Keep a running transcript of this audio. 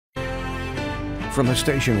From the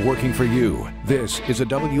station working for you, this is a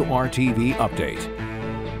WRTV update.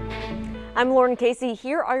 I'm Lauren Casey.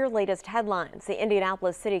 Here are your latest headlines. The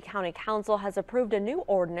Indianapolis City County Council has approved a new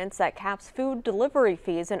ordinance that caps food delivery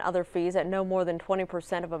fees and other fees at no more than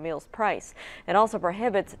 20% of a meal's price. It also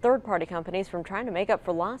prohibits third-party companies from trying to make up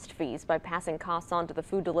for lost fees by passing costs on to the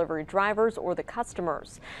food delivery drivers or the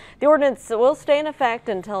customers. The ordinance will stay in effect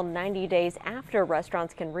until 90 days after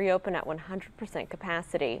restaurants can reopen at 100%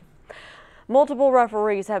 capacity. Multiple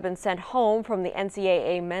referees have been sent home from the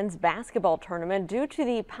NCAA men's basketball tournament due to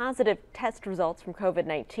the positive test results from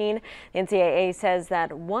COVID-19. The NCAA says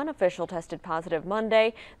that one official tested positive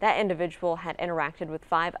Monday. That individual had interacted with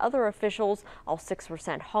 5 other officials. All 6 were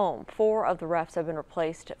sent home. 4 of the refs have been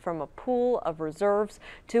replaced from a pool of reserves.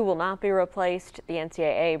 2 will not be replaced. The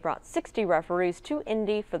NCAA brought 60 referees to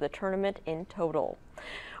Indy for the tournament in total.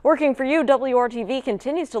 Working for you, WRTV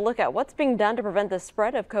continues to look at what's being done to prevent the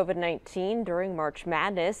spread of COVID-19 during March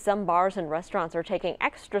Madness. Some bars and restaurants are taking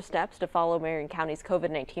extra steps to follow Marion County's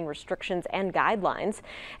COVID-19 restrictions and guidelines.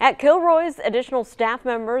 At Kilroy's, additional staff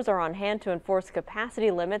members are on hand to enforce capacity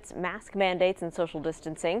limits, mask mandates, and social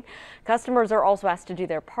distancing. Customers are also asked to do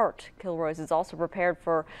their part. Kilroy's is also prepared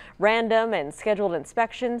for random and scheduled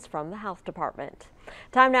inspections from the health department.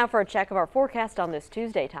 Time now for a check of our forecast on this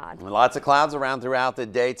Tuesday, Todd. Lots of clouds around throughout the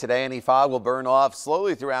day today. Any fog will burn off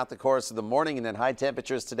slowly throughout the course of the morning, and then high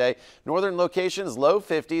temperatures today. Northern locations low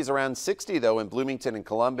 50s, around 60 though in Bloomington and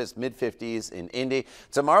Columbus, mid 50s in Indy.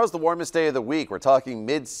 Tomorrow's the warmest day of the week. We're talking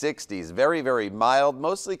mid 60s, very mild,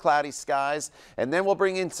 mostly cloudy skies, and then we'll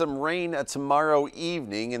bring in some rain tomorrow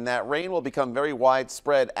evening, and that rain will become very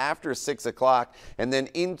widespread after 6 o'clock and then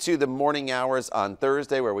into the morning hours on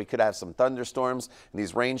Thursday, where we could have some thunderstorms. And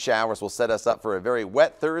these rain showers will set us up for a very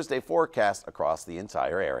wet Thursday forecast across the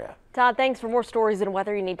entire area. Todd, thanks. For more stories and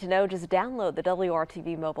weather you need to know, just download the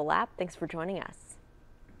WRTV mobile app. Thanks for joining us.